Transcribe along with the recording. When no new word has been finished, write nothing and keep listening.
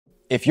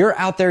If you're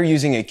out there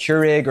using a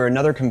Keurig or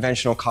another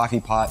conventional coffee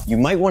pot, you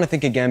might want to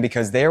think again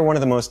because they are one of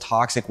the most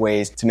toxic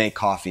ways to make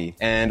coffee.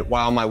 And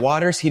while my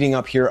water's heating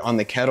up here on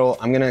the kettle,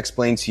 I'm going to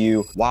explain to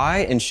you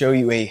why and show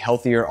you a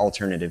healthier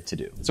alternative to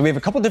do. So we have a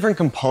couple different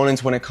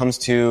components when it comes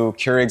to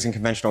Keurigs and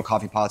conventional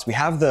coffee pots. We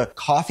have the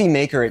coffee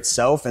maker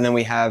itself, and then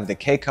we have the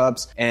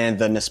K-cups and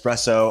the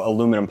Nespresso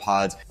aluminum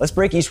pods. Let's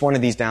break each one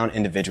of these down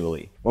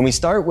individually. When we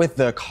start with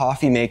the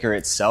coffee maker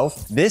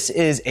itself, this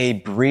is a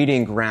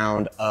breeding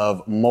ground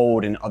of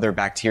mold and other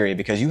bacteria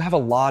because you have a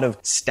lot of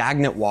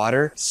stagnant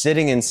water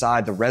sitting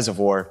inside the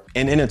reservoir.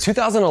 And in a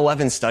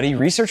 2011 study,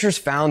 researchers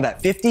found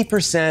that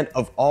 50%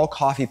 of all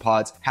coffee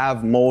pots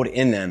have mold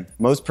in them,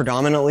 most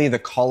predominantly the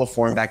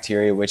coliform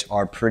bacteria, which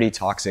are pretty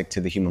toxic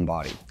to the human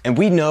body. And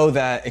we know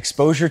that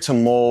exposure to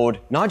mold,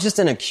 not just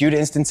in acute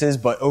instances,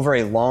 but over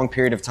a long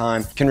period of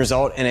time, can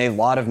result in a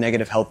lot of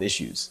negative health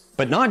issues.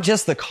 But not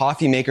just the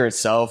coffee maker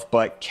itself,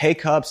 but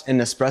K-cups and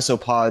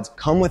Nespresso pods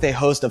come with a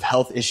host of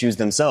health issues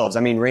themselves. I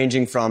mean,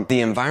 ranging from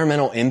the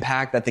environmental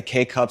impact that the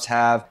K-cups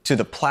have to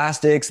the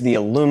plastics, the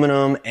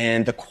aluminum,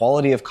 and the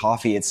quality of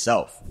coffee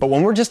itself. But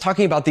when we're just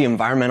talking about the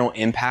environmental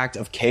impact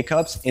of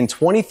K-cups, in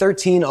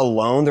 2013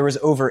 alone, there was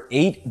over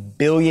 8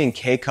 billion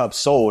K-cups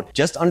sold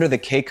just under the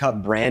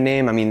K-cup brand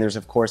name. I mean, there's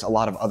of course a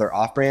lot of other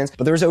off-brands,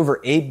 but there was over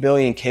 8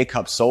 billion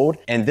K-cups sold,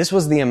 and this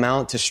was the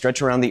amount to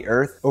stretch around the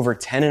earth over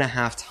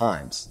 10.5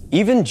 times.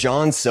 Even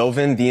John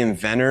Sylvan, the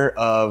inventor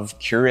of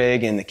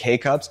Keurig and the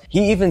K-cups,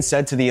 he even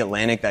said to The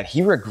Atlantic that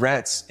he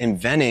regrets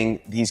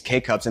inventing these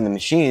K-cups and the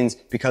machines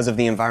because of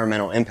the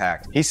environmental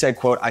impact. He said,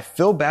 quote, "I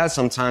feel bad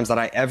sometimes that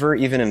I ever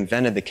even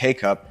invented the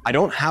K-cup. I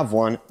don't have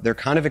one. They're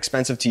kind of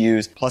expensive to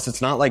use. Plus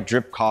it's not like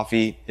drip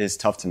coffee is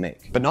tough to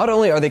make." But not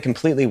only are they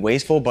completely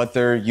wasteful, but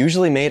they're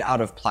usually made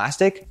out of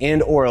plastic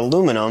and or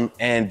aluminum,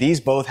 and these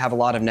both have a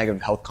lot of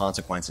negative health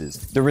consequences.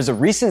 There was a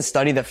recent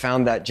study that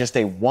found that just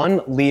a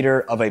 1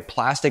 liter of a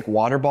plastic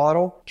water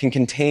bottle can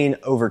contain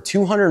over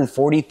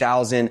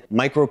 240,000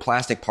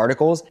 microplastic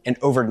particles, and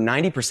over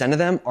 90% of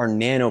them are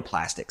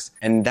nanoplastics.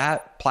 And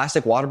that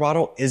plastic water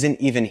bottle isn't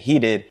even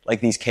heated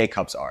like these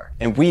K-cups are.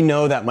 And we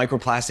know that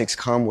microplastics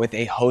come with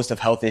a host of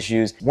health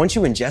issues. Once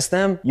you ingest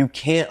them, you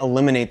can't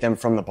eliminate them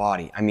from the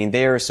body. I mean,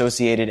 they are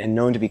associated and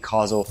known to be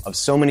causal of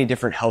so many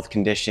different health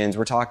conditions.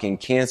 We're talking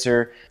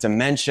cancer,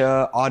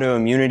 dementia,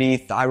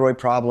 autoimmunity, thyroid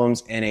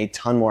problems, and a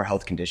ton more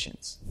health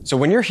conditions. So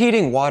when you're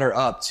heating water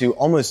up to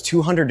almost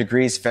 200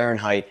 degrees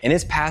Fahrenheit and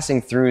it's passing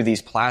through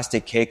these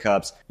plastic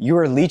K-cups, you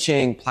are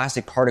leaching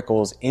plastic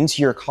particles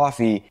into your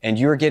coffee, and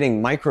you're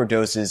getting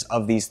microdoses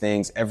of these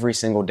things every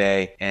single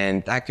day,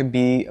 and that could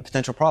be a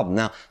potential problem.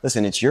 Now,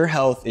 listen, it's your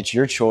health, it's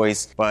your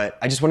choice, but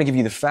I just want to give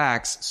you the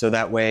facts so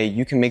that way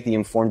you can make the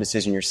informed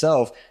decision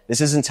yourself.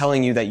 This isn't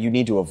telling you that you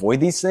need to avoid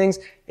these things.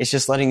 It's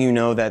just letting you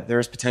know that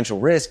there's potential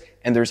risk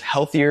and there's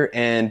healthier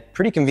and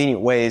pretty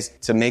convenient ways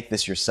to make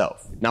this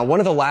yourself. Now, one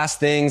of the last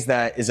things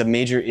that is a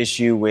major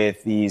issue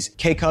with these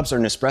K-cups or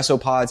Nespresso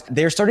pods,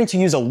 they're starting to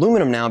use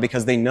aluminum now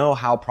because they know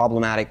how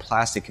problematic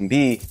plastic can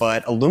be,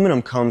 but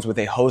aluminum comes with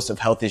a host of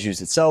health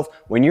issues itself.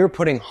 When you're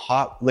putting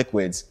hot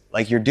liquids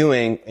like you're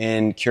doing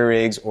in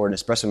Keurigs or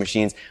Nespresso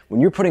machines,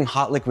 when you're putting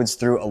hot liquids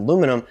through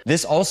aluminum,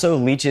 this also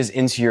leaches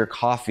into your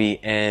coffee,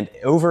 and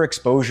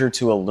overexposure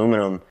to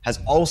aluminum has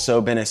also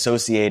been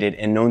associated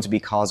and known to be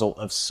causal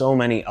of so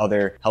many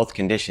other health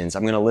conditions.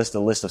 I'm going to list a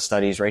list of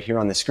studies right here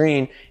on the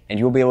screen, and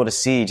you'll be able to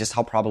see just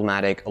how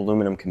problematic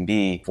aluminum can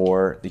be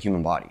for the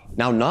human body.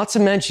 Now, not to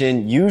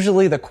mention,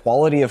 usually the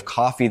quality of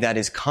coffee that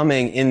is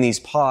coming in these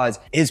pods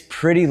is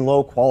pretty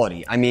low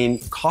quality. I mean,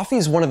 coffee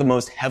is one of the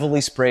most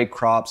heavily sprayed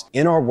crops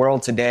in our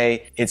world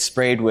today. It's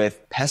sprayed with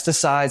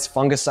pesticides,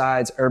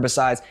 fungicides,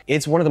 herbicides.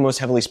 It's one of the most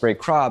heavily sprayed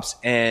crops,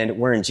 and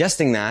we're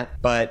ingesting that.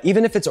 But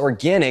even if it's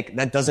organic,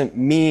 that doesn't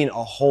mean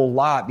a whole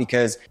lot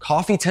because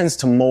coffee tends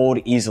to mold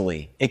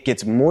easily. It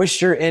gets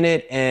moisture in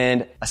it,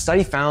 and a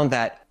study found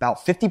that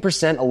about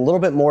 50%, a little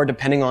bit more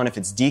depending on if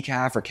it's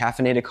decaf or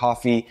caffeinated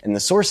coffee, and the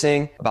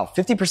sourcing, about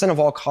 50% of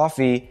all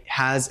coffee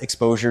has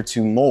exposure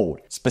to mold.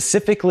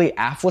 Specifically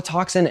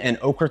aflatoxin and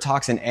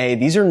ochratoxin A,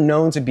 these are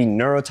known to be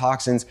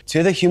neurotoxins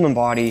to the human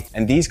body,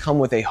 and these come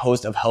with a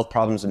host of health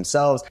problems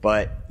themselves.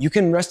 But you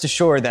can rest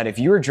assured that if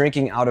you are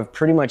drinking out of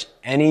pretty much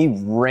any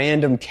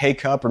random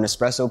K-cup or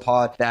Nespresso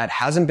pod that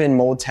hasn't been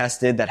mold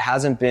tested, that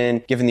hasn't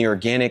been given the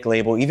organic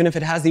label, even if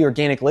it has the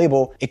organic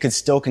label, it could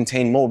still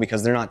contain mold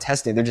because they're not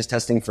tested. They're just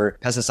testing for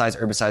pesticides,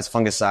 herbicides,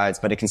 fungicides,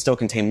 but it can still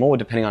contain mold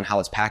depending on how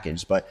it's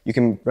packaged. But you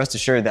can rest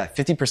assured that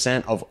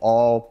 50% of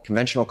all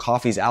conventional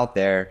coffees out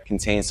there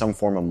contain some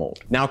form of mold.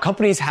 Now,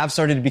 companies have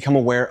started to become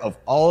aware of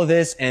all of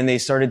this, and they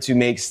started to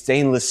make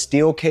stainless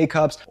steel steel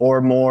K-cups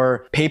or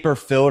more paper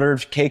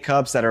filtered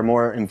K-cups that are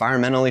more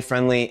environmentally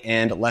friendly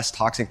and less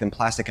toxic than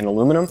plastic and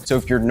aluminum. So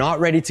if you're not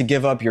ready to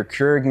give up your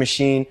Keurig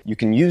machine, you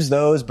can use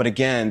those. But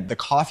again, the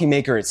coffee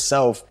maker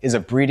itself is a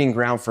breeding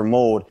ground for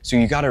mold. So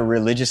you got to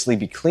religiously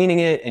be cleaning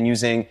it and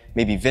using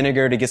maybe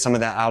vinegar to get some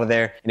of that out of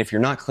there. And if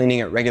you're not cleaning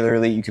it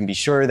regularly, you can be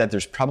sure that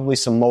there's probably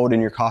some mold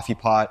in your coffee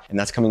pot and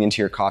that's coming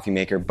into your coffee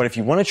maker. But if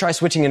you want to try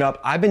switching it up,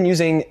 I've been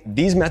using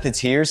these methods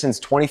here since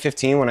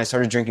 2015 when I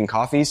started drinking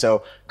coffee.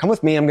 So come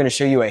with me, I'm going to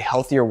show you a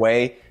healthier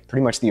way,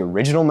 pretty much the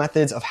original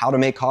methods of how to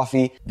make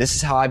coffee. This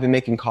is how I've been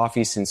making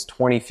coffee since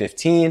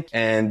 2015,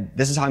 and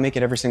this is how I make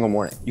it every single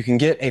morning. You can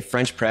get a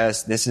French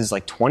press. This is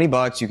like 20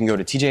 bucks. You can go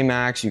to TJ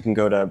Maxx. You can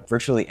go to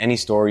virtually any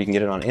store. You can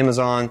get it on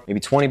Amazon,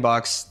 maybe 20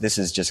 bucks. This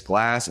is just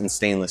glass and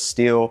stainless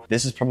steel.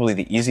 This is probably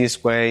the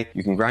easiest way.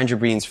 You can grind your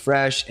beans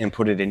fresh and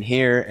put it in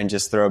here and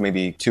just throw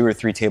maybe 2 or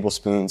 3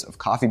 tablespoons of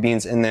coffee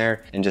beans in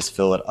there and just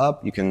fill it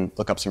up. You can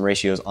look up some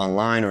ratios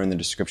online or in the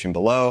description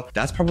below.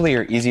 That's probably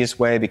your easiest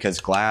way because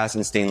glass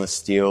and stainless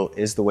steel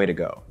is the way to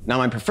go. Now,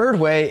 my preferred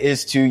way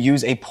is to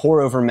use a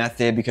pour over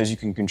method because you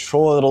can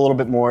control it a little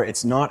bit more.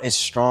 It's not as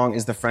strong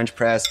as the French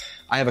press.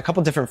 I have a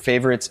couple different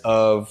favorites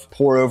of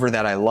pour over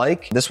that I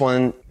like. This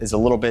one is a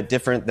little bit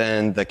different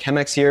than the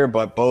Chemex here,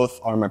 but both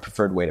are my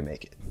preferred way to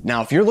make it.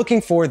 Now, if you're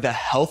looking for the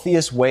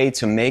healthiest way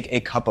to make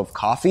a cup of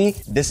coffee,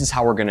 this is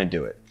how we're gonna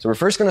do it. So we're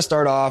first gonna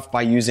start off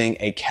by using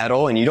a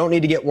kettle, and you don't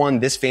need to get one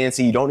this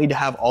fancy. You don't need to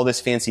have all this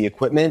fancy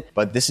equipment,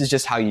 but this is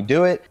just how you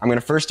do it. I'm gonna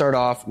first start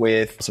off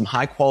with some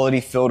high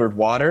quality filtered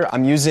water.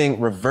 I'm using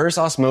reverse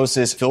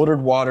osmosis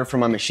filtered water from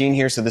my machine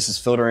here, so this is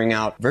filtering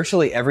out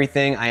virtually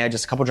everything. I add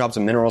just a couple drops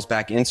of minerals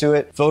back into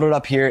it, filtered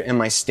up here in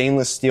my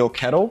stainless steel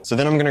kettle. So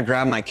then I'm gonna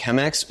grab my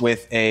Chemex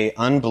with a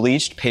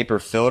unbleached paper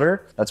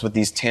filter. That's what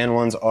these tan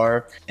ones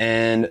are.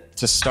 And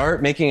to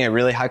start making a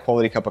really high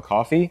quality cup of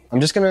coffee, I'm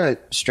just gonna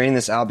strain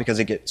this out because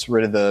it gets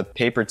rid of the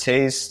paper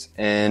taste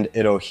and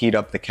it'll heat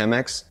up the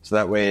Chemex. So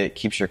that way it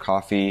keeps your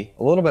coffee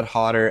a little bit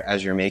hotter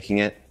as you're making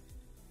it.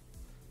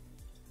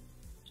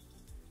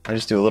 I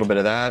just do a little bit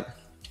of that.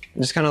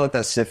 And just kind of let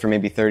that sit for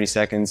maybe 30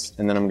 seconds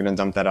and then I'm gonna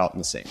dump that out in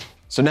the sink.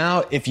 So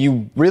now, if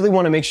you really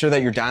want to make sure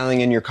that you're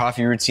dialing in your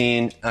coffee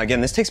routine,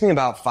 again, this takes me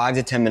about 5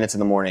 to 10 minutes in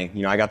the morning.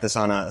 You know, I got this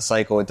on a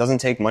cycle. It doesn't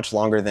take much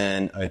longer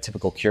than a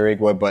typical Keurig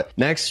would, but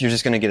next you're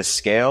just going to get a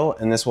scale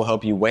and this will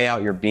help you weigh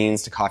out your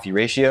beans to coffee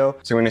ratio.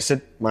 So I'm going to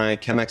sit my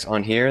Chemex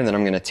on here and then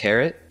I'm going to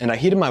tare it. And I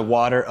heated my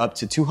water up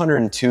to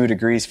 202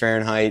 degrees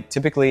Fahrenheit,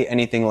 typically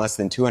anything less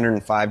than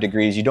 205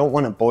 degrees. You don't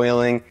want it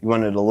boiling. You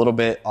want it a little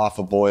bit off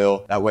a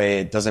boil. That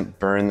way it doesn't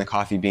burn the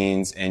coffee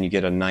beans and you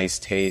get a nice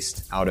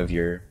taste out of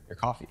your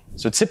coffee.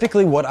 So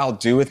typically what I'll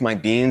do with my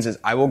beans is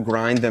I will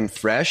grind them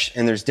fresh,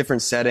 and there's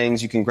different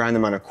settings. You can grind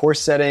them on a coarse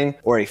setting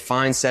or a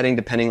fine setting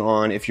depending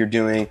on if you're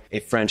doing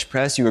a French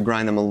press, you would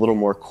grind them a little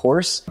more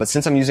coarse. But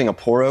since I'm using a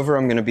pour over,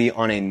 I'm gonna be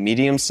on a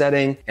medium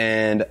setting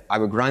and I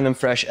would grind them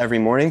fresh every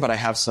morning, but I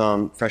have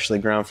some freshly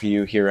ground for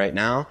you here right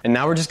now. And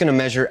now we're just gonna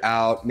measure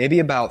out maybe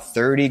about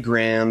 30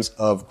 grams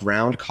of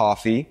ground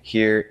coffee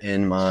here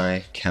in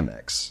my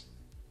Chemex.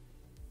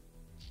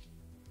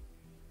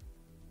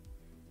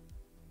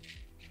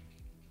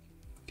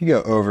 If you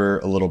go over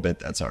a little bit,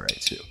 that's all right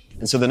too.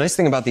 And so the nice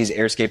thing about these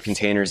airscape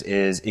containers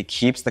is it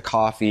keeps the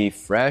coffee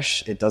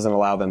fresh. It doesn't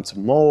allow them to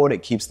mold.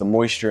 It keeps the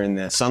moisture and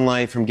the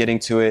sunlight from getting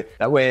to it.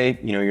 That way,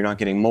 you know, you're not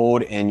getting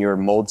mold in your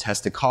mold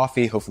tested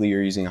coffee. Hopefully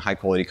you're using a high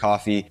quality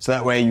coffee. So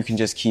that way you can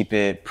just keep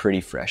it pretty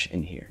fresh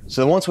in here.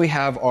 So once we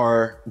have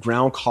our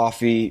ground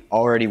coffee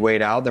already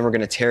weighed out, then we're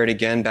gonna tare it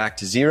again back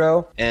to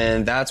 0.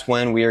 And that's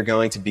when we are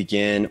going to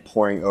begin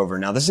pouring over.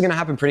 Now this is gonna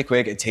happen pretty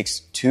quick. It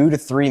takes 2 to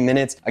 3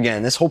 minutes.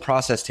 Again, this whole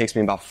process takes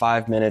me about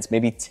 5 minutes,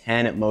 maybe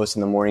 10 at most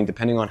in the morning,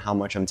 depending on how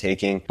much I'm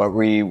taking. But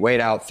we weighed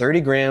out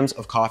 30 grams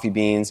of coffee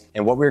beans,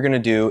 and what we're gonna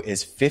do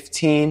is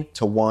 15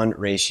 to 1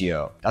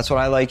 ratio. That's what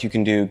I like. You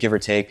can do give or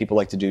take. People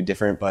like to do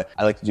different, but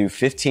I like to do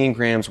 15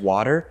 grams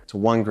water to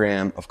 1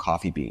 gram of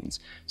coffee beans.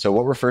 So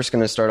what we're first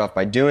gonna start off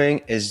by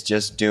doing is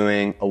just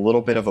doing a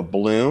little bit of a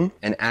bloom.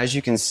 And as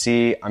you can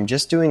see, I'm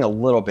just doing a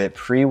little bit,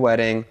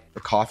 pre-wetting the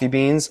coffee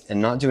beans and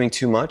not doing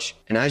too much.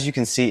 And as you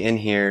can see in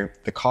here,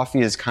 the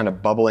coffee is kind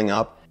of bubbling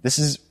up. This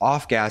is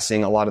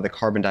off-gassing a lot of the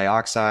carbon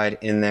dioxide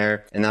in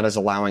there, and that is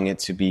allowing it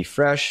to be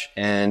fresh.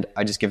 And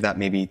I just give that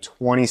maybe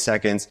 20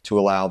 seconds to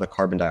allow the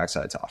carbon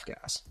dioxide to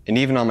off-gas. And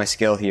even on my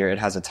scale here, it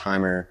has a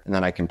timer and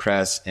that I can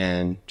press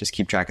and just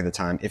keep track of the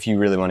time if you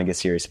really want to get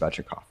serious about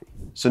your coffee.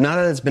 So now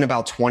that it's been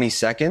about 20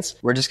 seconds,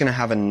 we're just gonna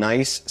have a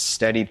nice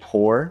steady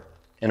pour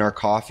in our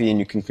coffee, and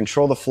you can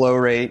control the flow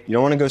rate. You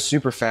don't want to go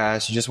super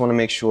fast. You just want to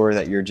make sure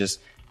that you're just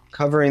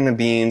covering the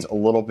beans a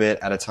little bit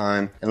at a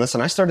time. And listen,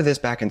 I started this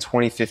back in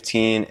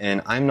 2015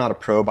 and I'm not a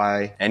pro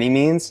by any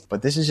means,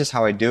 but this is just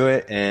how I do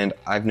it. And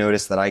I've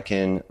noticed that I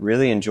can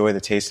really enjoy the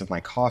taste of my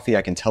coffee.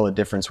 I can tell a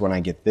difference when I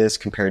get this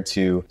compared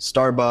to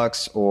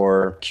Starbucks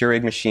or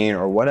Keurig machine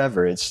or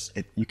whatever.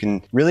 You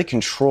can really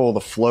control the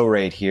flow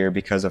rate here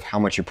because of how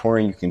much you're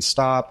pouring. You can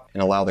stop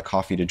and allow the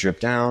coffee to drip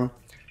down.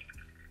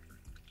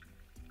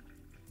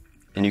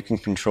 And you can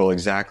control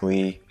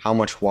exactly how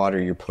much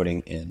water you're putting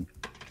in.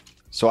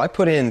 So I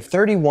put in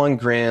 31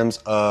 grams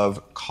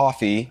of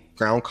coffee,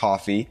 ground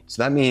coffee.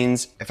 So that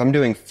means if I'm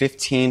doing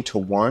 15 to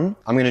 1,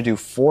 I'm gonna do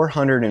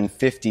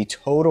 450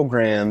 total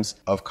grams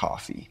of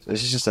coffee. So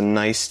this is just a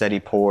nice steady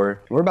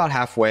pour. We're about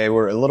halfway,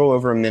 we're a little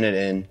over a minute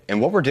in.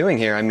 And what we're doing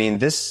here, I mean,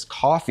 this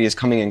coffee is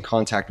coming in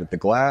contact with the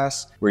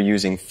glass. We're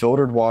using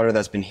filtered water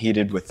that's been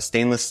heated with a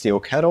stainless steel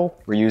kettle.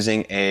 We're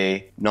using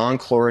a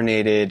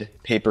non-chlorinated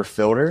paper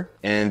filter.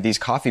 And these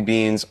coffee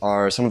beans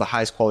are some of the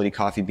highest quality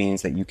coffee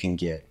beans that you can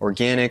get.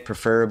 Organic,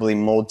 preferably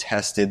mold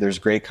tested. There's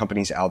great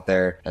companies out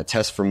there that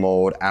test for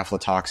mold,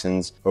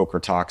 aflatoxins,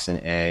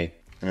 ochratoxin A,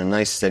 and a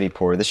nice steady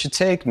pour. This should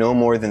take no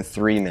more than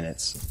 3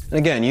 minutes. And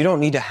again, you don't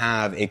need to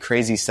have a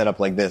crazy setup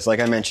like this. Like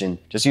I mentioned,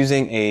 just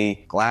using a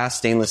glass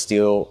stainless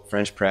steel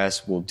French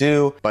press will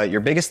do, but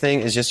your biggest thing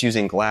is just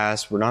using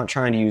glass. We're not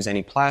trying to use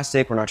any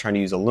plastic. We're not trying to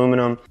use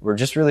aluminum. We're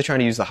just really trying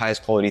to use the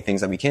highest quality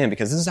things that we can,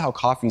 because this is how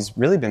coffee's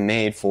really been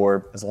made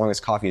for as long as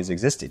coffee has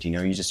existed. You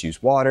know, you just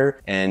use water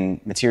and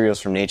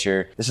materials from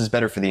nature. This is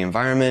better for the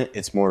environment.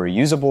 It's more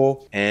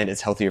reusable, and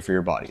it's healthier for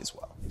your body as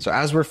well. So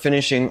as we're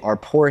finishing our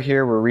pour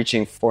here, we're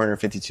reaching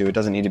 452. It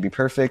doesn't need to be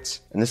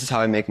perfect. And this is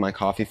how I make my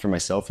coffee for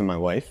myself and my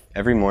wife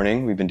every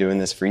morning. We've been doing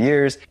this for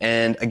years.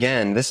 And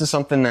again, this is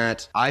something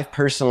that I've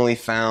personally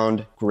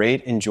found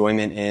great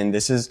enjoyment in.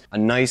 This is a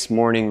nice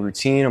morning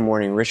routine, a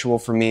morning ritual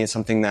for me. It's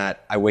something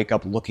that I wake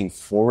up looking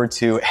forward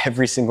to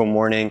every single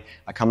morning.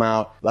 I come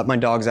out, let my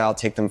dogs out,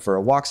 take them for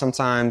a walk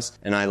sometimes.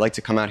 And I like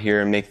to come out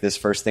here and make this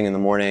first thing in the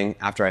morning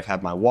after I've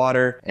had my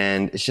water.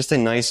 And it's just a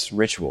nice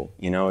ritual.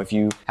 You know, if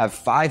you have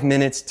 5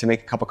 minutes to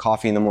make a cup of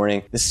coffee in the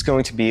morning, this is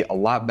going to be a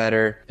lot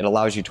better. It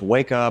allows you to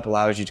wake up,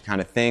 allows you to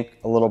kind of think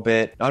a little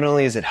bit. Not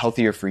only is it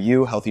healthier for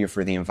you, healthier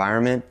for the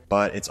environment,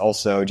 but it's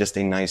also just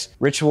a nice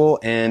ritual,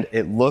 and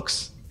it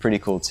looks pretty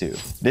cool too.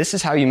 This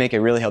is how you make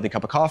a really healthy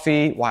cup of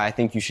coffee, why I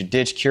think you should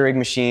ditch Keurig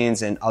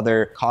machines and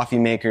other coffee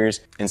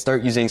makers and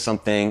start using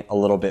something a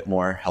little bit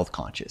more health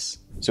conscious.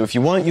 So if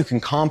you want, you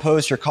can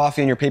compost your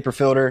coffee in your paper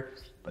filter,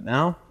 but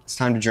now it's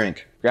time to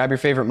drink. Grab your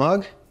favorite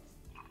mug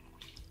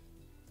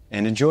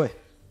and enjoy.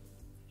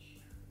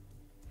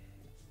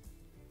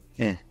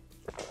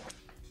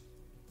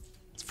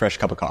 It's a fresh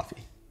cup of coffee.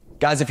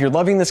 Guys, if you're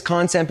loving this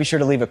content, be sure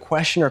to leave a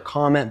question or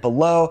comment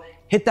below.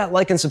 Hit that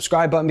like and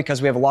subscribe button,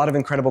 because we have a lot of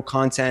incredible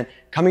content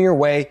coming your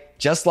way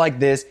just like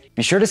this.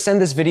 Be sure to send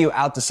this video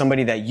out to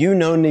somebody that you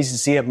know needs to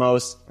see it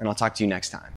most, and I'll talk to you next time.